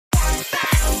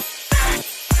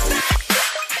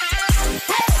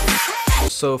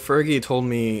So Fergie told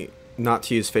me not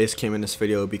to use face cam in this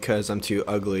video because I'm too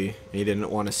ugly and he didn't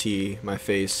want to see my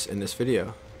face in this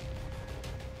video.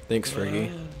 Thanks,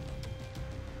 Fergie.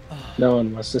 No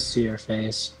one wants to see your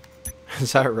face.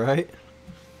 Is that right?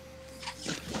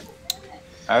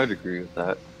 I would agree with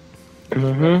that.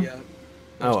 Mm-hmm. Yeah.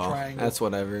 Oh well, Triangle. that's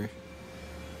whatever.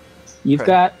 You've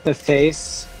got the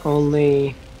face only.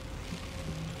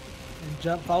 And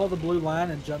jump. Follow the blue line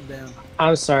and jump down.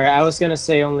 I'm sorry, I was gonna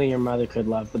say only your mother could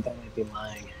love, but that might be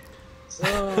lying.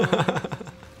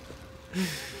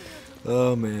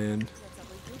 Oh man.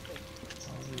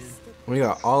 We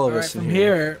got all of All right, us in from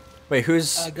here. here. Wait, who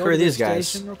Go are to these this guys?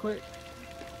 station real quick.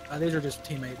 These are just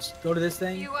teammates. Go to this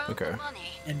thing Okay.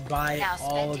 and buy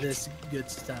all of this good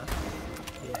stuff.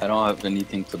 I don't have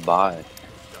anything to buy.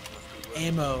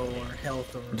 Ammo or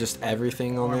health or Just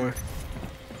everything on there.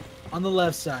 On the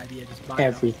left side, yeah, just buy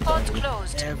Everything.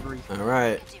 everything. All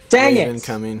right. Dang Wave it!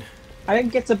 incoming. I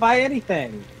didn't get to buy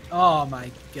anything. Oh my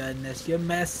goodness, you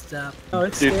messed up. Oh,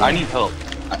 it's Dude, scary. I need help.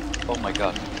 Oh my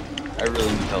god. I really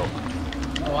need help.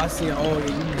 Oh, I see. Oh, yeah,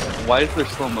 you need help. Why is there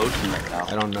slow motion right now?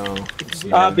 I don't know.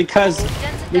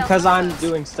 Because I'm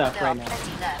doing stuff right now.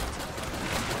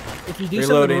 If you do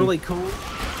Reloading. something really cool,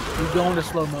 you go into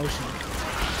slow motion.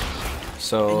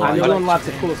 So I'm I doing lots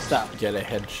of cool stuff. get a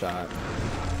headshot.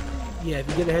 Yeah, if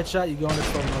you get a headshot, you go into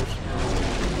slow motion.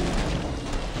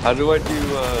 How do I do,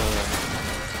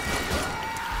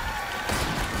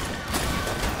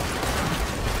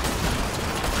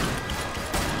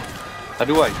 How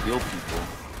do I heal people?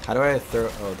 How do I throw?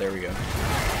 Oh, there we go.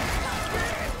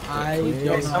 I Okay. don't Hey,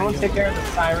 know. someone take care of the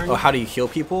siren. Oh, how do you heal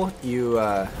people? You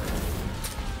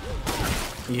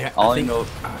yeah. All I think, know-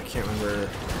 I can't remember.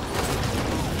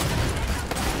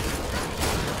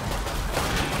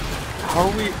 How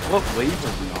are we, what wave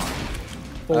are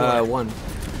we on? One.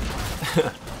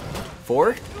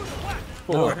 Four?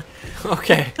 Four. Oh,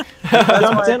 okay.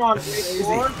 Jumped in on wave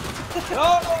 4.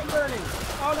 Oh no, I'm burning!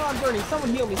 Oh no, I'm burning!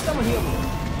 Someone heal me! Someone heal me!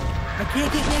 I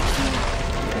can't get next to you.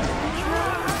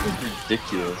 This is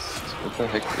ridiculous. What the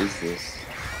heck is this?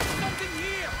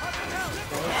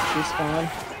 Respawn.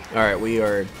 All right, we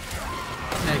are.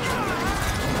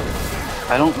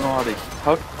 I don't know how to,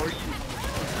 how are you?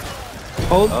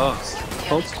 Hold, Oh,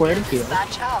 hold square to heal.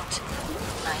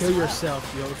 Kill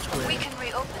yourself, yo, square. We can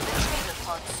reopen the trigger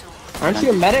pod soon. Aren't you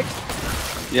a medic?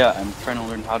 yeah, I'm trying to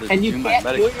learn how to And you do my can't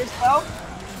medic. heal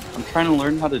yourself? I'm trying to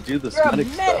learn how to do this You're a medic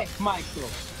medic, stuff. Michael!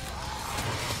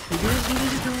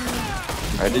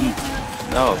 I didn't,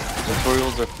 no,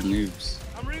 tutorials are for noobs.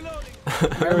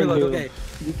 Alright, look, okay.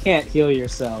 You can't heal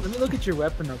yourself. Let me look at your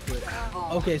weapon real quick.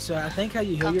 Okay, so I think how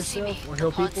you heal yourself or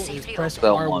heal people is press That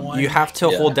R1. one. You have to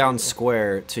Yeah. hold down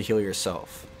square to heal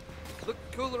yourself. Look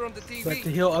cooler on the TV. But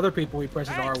to heal other people, we press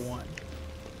R1.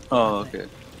 Oh, okay.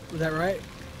 Is that right?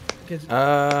 'Cause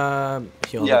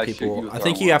Heal Yeah, other I should people. use I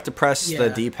think R1. you have to press the Yeah.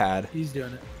 D-pad. he's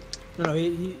doing it.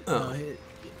 No,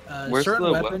 Oh. Where's certain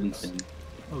the weapon weapons. thing?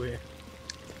 Oh yeah.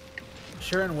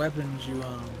 Certain weapons you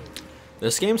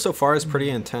This game so far is pretty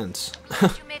intense. You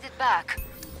made it back.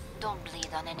 Don't bleed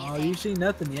on Oh, anything. you see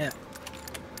nothing yet.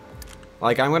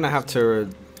 Like I'm gonna have to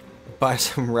buy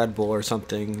some Red Bull or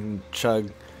something and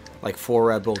chug like 4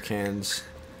 Red Bull cans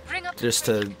Bring up just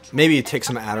to maybe take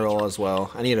some Adderall as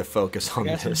well. I need to focus on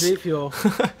I got some this. G fuel. I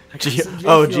got some G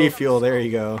Oh, fuel. G Fuel. There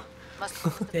you go.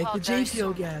 Take the G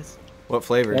fuel, guys. What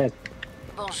flavor? Yeah,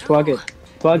 Bonjour. plug it.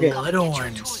 Plug it. Blood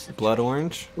orange. Blood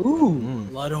orange. Ooh,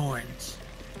 Blood orange.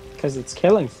 because it's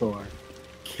killing floor.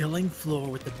 Killing floor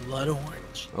with the blood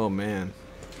orange. Oh man.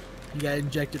 You got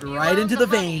injected right into the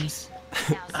veins.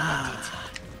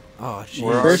 Oh jeez.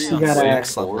 We're First already you on gotta- wave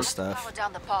Next level 4. stuff. Power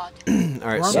down the pod. All right,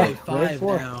 We're on so wave 5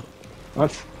 4. now.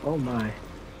 Oh my.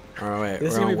 all right,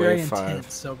 This is we're gonna on be very wave 5.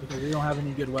 intense, so because we don't have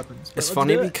any good weapons. But It's let's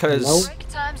funny do it. because Break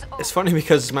time's over. it's funny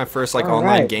because it's my first like All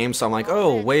online right. game, so I'm like,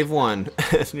 oh, wave 1,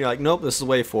 and you're like, nope, this is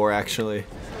wave 4 actually.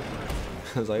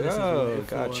 I was like, This is oh, wave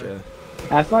 4. gotcha.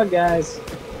 Have fun, guys.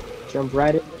 Jump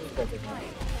right in.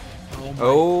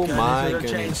 Oh goodness, my there's a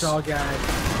goodness. Chainsaw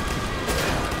guy.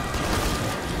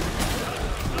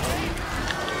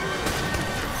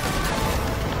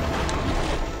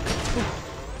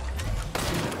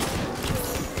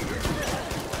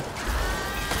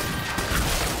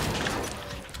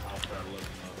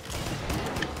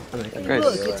 Okay.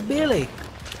 Look, it's Billy.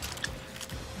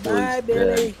 Bye,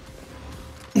 Boy's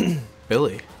Billy.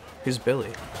 Billy, who's Billy?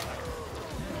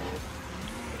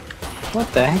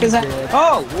 What the heck is that?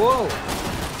 Oh, whoa.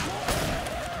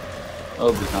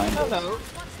 Oh, behind us. Hello.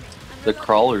 The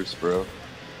crawlers, bro.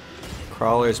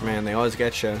 Crawlers, man, they always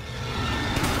get you.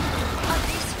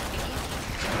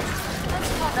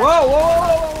 Whoa, whoa, whoa,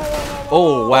 whoa, whoa, whoa,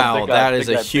 Oh wow, big guy, that is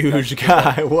big a guy, big guy, huge big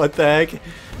guy. guy. What the heck?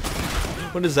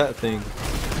 What is that thing?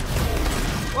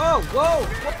 Whoa,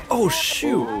 whoa! Oh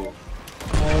shoot! Ooh.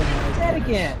 Dead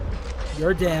again.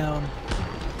 You're down.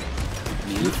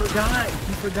 You forgot.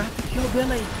 You forgot to kill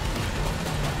Billy.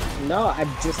 No,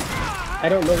 I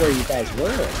don't know where you guys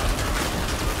were.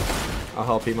 I'll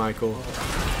help you, Michael.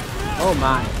 Oh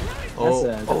my. Oh,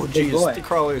 That's oh a big jeez, boy. the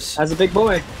crawlers. That's a big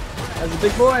boy. That's a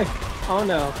big boy. Oh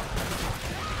no.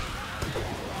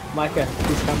 Micah,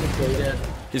 he's coming for you.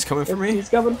 He's coming for me? He's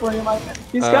coming for you, Micah.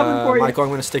 He's coming for you. Michael, I'm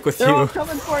gonna stick with They're all you.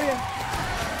 coming for you.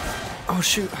 Oh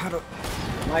shoot, how do...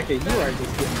 Micah, you are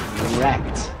just getting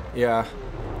wrecked. Yeah,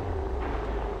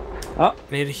 Oh,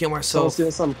 I need to heal someone's myself.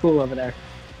 doing something cool over there.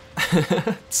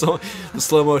 So, the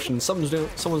slow motion. Someone's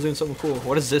doing something cool.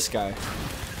 What is this guy?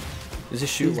 Does he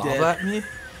shoot He's lava dead. at me?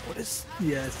 What is...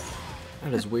 Yes.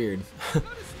 That is weird.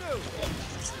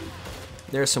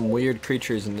 There are some weird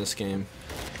creatures in this game.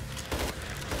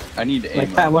 I need Like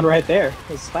aim. that one right there.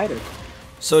 The spider.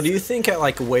 So do you think at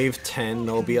like wave 10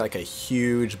 there'll be like a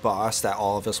huge boss that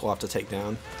all of us will have to take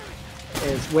down?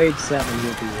 It's wave 7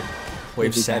 you'll be.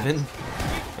 Wave be 7?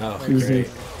 Oh, Mhm. great.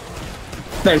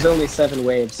 There's only 7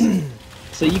 waves.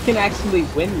 So you can actually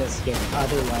win this game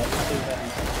otherwise,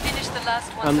 Finish the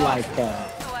last one. unlike,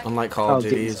 Unlike Call of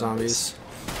Duty Zombies.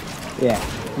 yeah,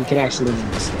 you can actually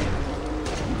win this game.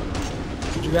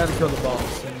 You gotta kill the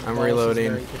boss. and the I'm boss is reloading.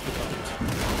 very difficult.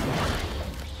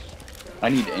 I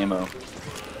need ammo.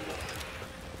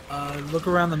 Look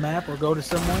around the map or go to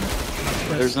someone.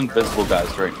 Press- There's invisible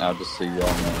guys right now, just so you all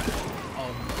know.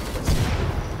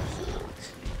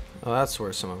 Oh, that's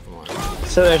where some of them are.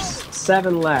 So there's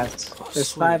 7 left. There's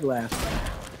sweet. 5 left.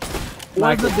 Where's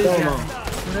Michael, the big kill guy? 'em all.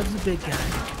 Where's the big guy?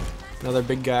 Another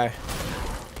big guy.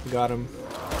 We got him.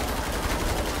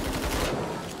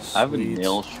 I have a Sweet.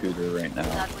 nail shooter right now.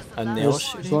 That was the A last nail one. There's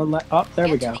shooting? one left. Oh, there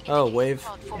we go. Oh, wave.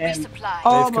 For And resupply.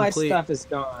 all Wave my complete. stuff is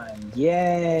gone.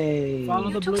 Yay! Follow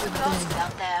You the took blue the task thing.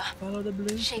 down there. Follow the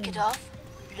blue. Shake thing. it off.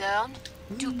 Learn.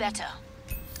 Do better.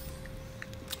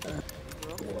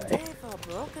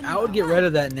 I would get rid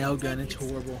of that nail gun. It's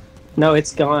horrible. No,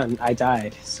 it's gone. I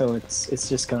died, so it's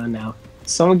just gone now.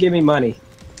 Someone give me money.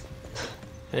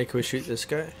 Hey, can we shoot this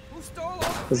guy?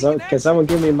 Can someone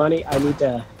give me money? I need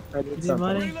Give me something.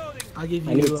 money. I'll give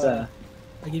I need you. $60.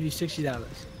 I'll give you $60.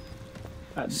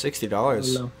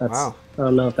 $60. Wow. I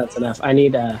don't know if that's enough. I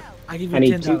need I'll give I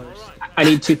you need $10. I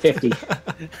need 250.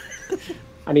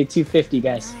 I need 250,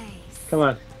 guys. Come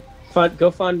on,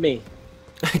 go fund me,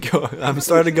 I'm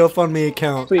starting a GoFundMe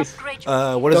account. please. Upgrade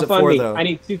What is Go it fund for me. though? I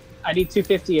need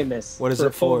 250 in this. What is for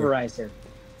it for? Pulverizer.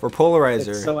 For polarizer.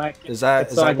 It's so I can, Is that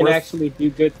it's so I can worth? actually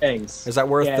do good things. Is that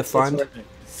worth Yeah, the it's fund? worth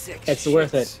it. It's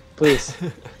worth it. Please,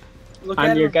 Look I'm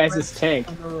at your him, guys' press tank.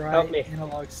 On the right Help me.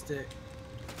 analog stick.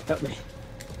 Help me.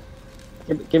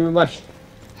 Give me money.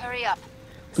 Hurry up.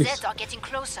 Please. Zeds are getting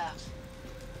closer.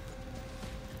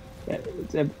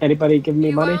 Anybody give me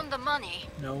You money? earned the money.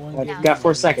 No one. I gave got you 4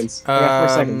 money. seconds. I got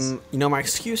 4 seconds. You know, my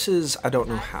excuse is I don't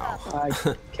know how.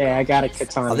 Okay, I got a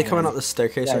katana. Are they coming out the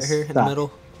staircase Yes, right here in the stop.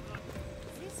 middle?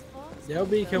 They'll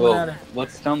be coming out Well, of.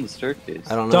 what's down the staircase?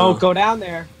 I don't know. Don't go down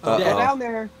there. Don't go Uh-oh. down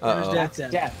there. There's Uh-oh. death.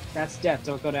 That's death. That's death.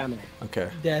 Don't go down there. Okay.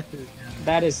 Death is.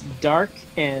 That is dark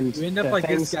and You end up the like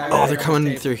this things, guy. Oh, right they're on coming the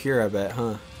table. through here, I bet,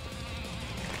 huh?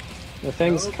 the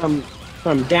things come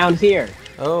from down here.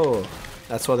 Oh,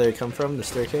 that's where they come from, the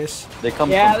staircase? They come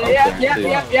Yeah, from up yep, there yep, too.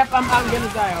 yep, yep. I'm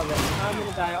gonna die already. I'm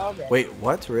gonna die already. Wait,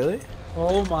 what? Really?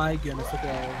 Oh my goodness! Look at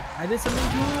that. I did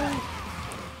something good.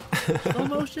 Slow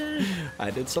motion.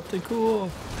 I did something cool.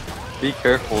 Be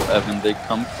careful, Evan. They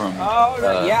come from. Oh,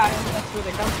 yeah, that's where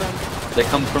they come from. They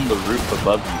come from the roof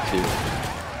above you too.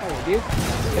 Oh, dude,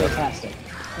 that's fantastic.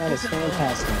 That is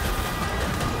fantastic.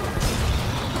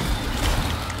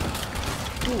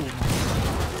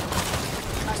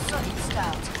 A solid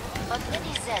start, but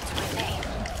many Zeds remain.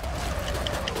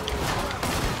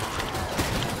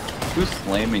 Who's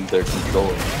slamming their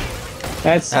controller?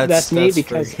 That's me that's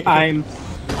because free.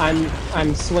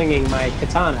 I'm swinging my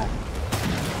katana.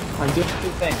 I'm doing 2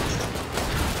 things.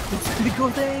 It's pretty cool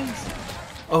things.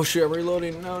 Oh shit, I'm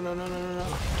reloading. No, no, no, no, no, no.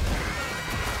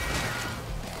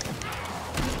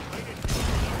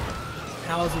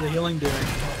 How's the healing doing?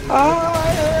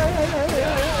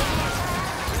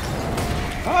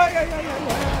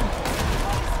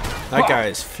 That guy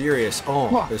is furious.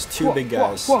 Oh, there's 2 big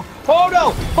guys. Whoa. Oh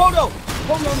no! Oh no!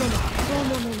 Oh no!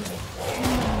 No!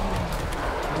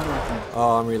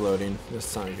 Oh, I'm reloading.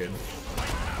 That's not good.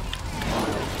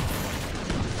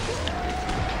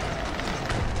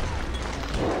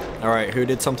 Alright, who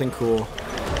did something cool?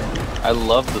 I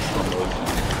love the slow motion.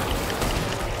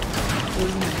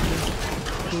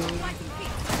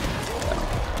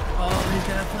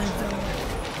 got a flamethrower.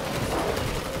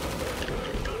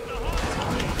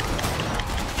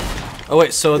 Oh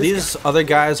wait, so these other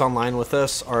guys online with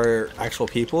us are actual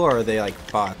people, or are they like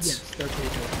bots? Yes, they're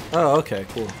people. Oh, okay,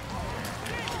 cool.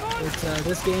 It's,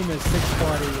 this game is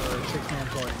 6-party or 6-man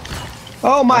party.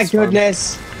 Oh my That's fun.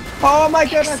 goodness! Oh my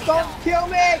goodness! Don't kill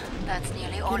me! That's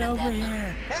nearly all Get of over them.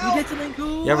 here. Help. You get something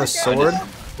cool? You have a sword?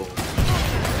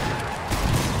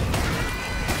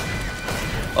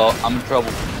 Oh, I'm in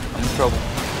trouble. I'm in trouble.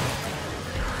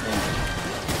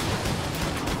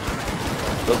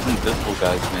 Those invisible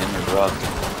guys, man, are rough.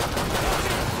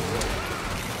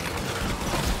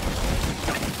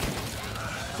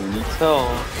 Who needs help?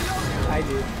 I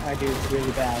do. It's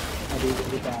really bad. I do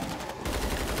really bad.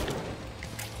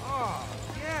 Oh,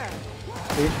 yeah.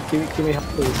 Give me help,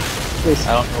 please. Please. I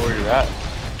don't know where you're at.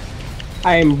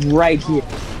 I am right here.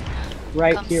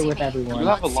 Right Come here see with me. everyone. You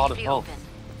have a lot of Safely health. open.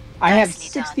 I have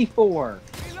Nicely done. 64.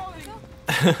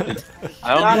 I Not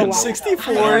a don't even lot.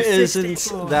 64 isn't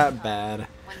 64. that bad.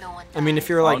 When no one I mean, if dies.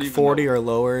 you're I like don't even 40 know. or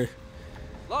lower,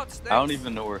 Lots I don't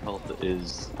even know where health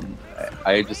is.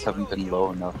 I just haven't been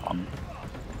low enough.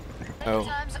 oh,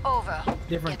 Time's over.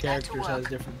 Different Get back to characters work. has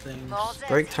different things. More Zeds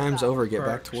break to time's come. over, get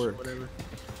back to Perks, work. Whatever.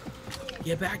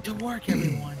 Get back to work,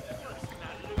 everyone.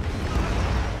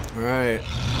 Alright.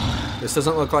 This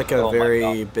doesn't look like a Oh my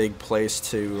very big place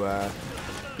to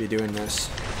be doing this.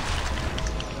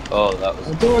 Oh, that was.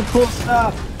 I'm doing cool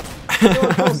stuff.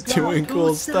 I'm doing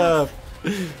cool stuff.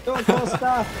 Doing cool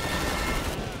stuff.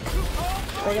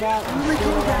 Check it out. I'm doing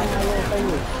around my little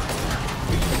finger.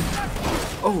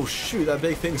 Oh shoot, that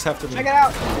big thing's after me. Check it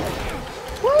out.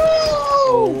 Woo!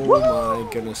 Oh Woo!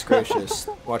 my goodness gracious.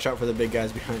 Watch out for the big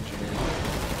guys behind you, man.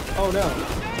 Oh no.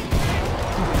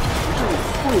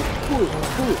 Ooh.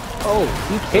 Oh,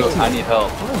 he kicked I me. need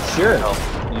help. Oh, sure. Help.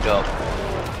 Need help.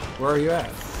 Where are you at?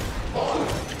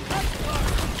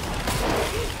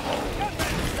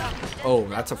 Oh,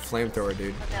 that's a flamethrower,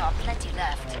 dude. But there are plenty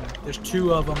left. There's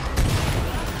 2 of them.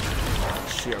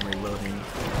 Shit, I'm reloading.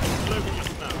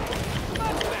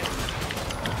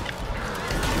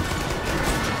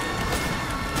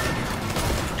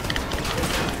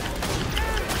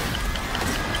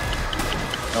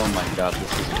 Oh my god,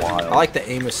 this is wild. I like the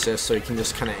aim assist so you can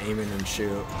just kind of aim in and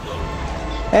shoot.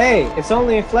 Hey, it's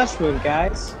only a flesh wound,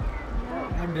 guys.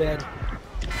 I'm dead.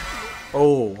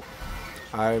 Oh,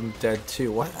 I'm dead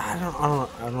too. What? I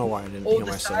don't know why I didn't Oh, heal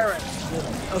the myself.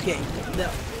 siren. Okay,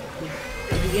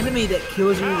 the enemy that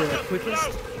kills you the quickest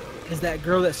is that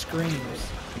girl that screams.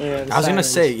 Yeah, the I was gonna sirens.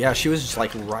 say, yeah, she was just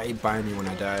like right by me when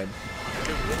I died.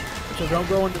 So don't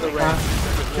go into the range.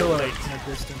 Kill her from a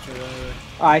distance or whatever.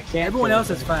 I can't. Everyone kill else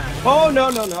him. is fine. Oh no,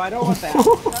 I don't want that.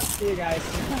 See you guys.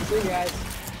 See you guys.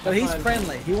 But he's fun.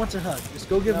 friendly. He wants a hug. Just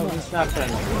go give No, him a he's hug. not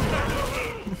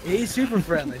friendly. He's super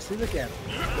friendly. See, look at him.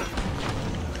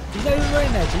 He's not even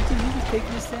running at you. He's just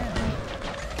taking his stand.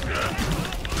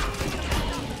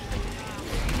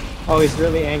 Oh, he's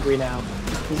really angry now.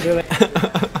 He's really.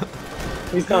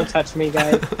 Please don't touch me,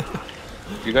 guys.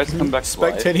 You guys come back to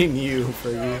life? Spectating you for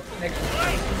you.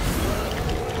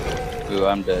 Ooh,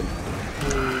 I'm dead.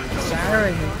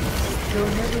 Siren is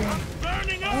killing everyone.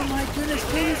 Oh my goodness,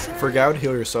 please, siren. Forgot to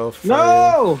heal yourself. for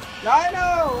No! I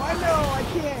know, I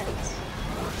can't.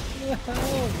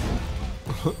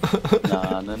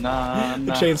 Nah, nah, nah, you.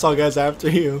 The nah. chainsaw guy's after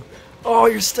you. Oh,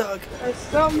 you're stuck. There's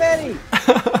so many.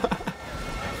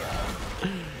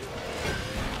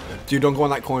 Dude, don't go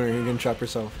in that corner. You're gonna trap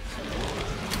yourself.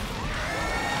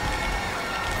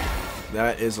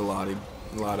 That is a lot of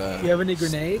You have any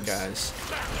grenades? guys.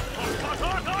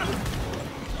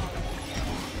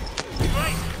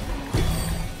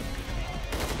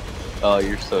 Oh,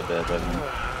 you're so dead, Evan.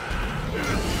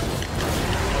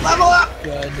 Level up!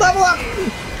 Good. Level up!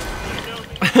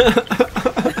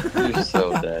 You're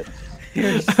so dead.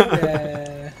 We're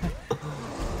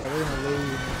gonna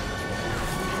lose.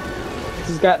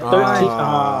 He's got 13,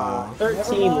 Ah.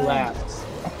 13 left.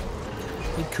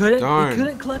 He couldn't. Darn. He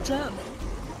couldn't clutch up.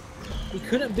 He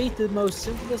couldn't beat the most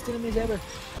simplest enemies ever.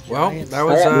 Well, Giants. that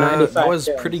was I got 95 that was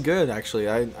kills. pretty good actually.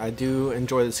 I do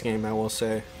enjoy this game, I will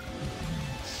say.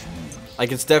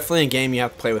 Like, it's definitely a game you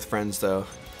have to play with friends though.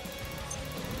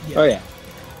 Oh yeah.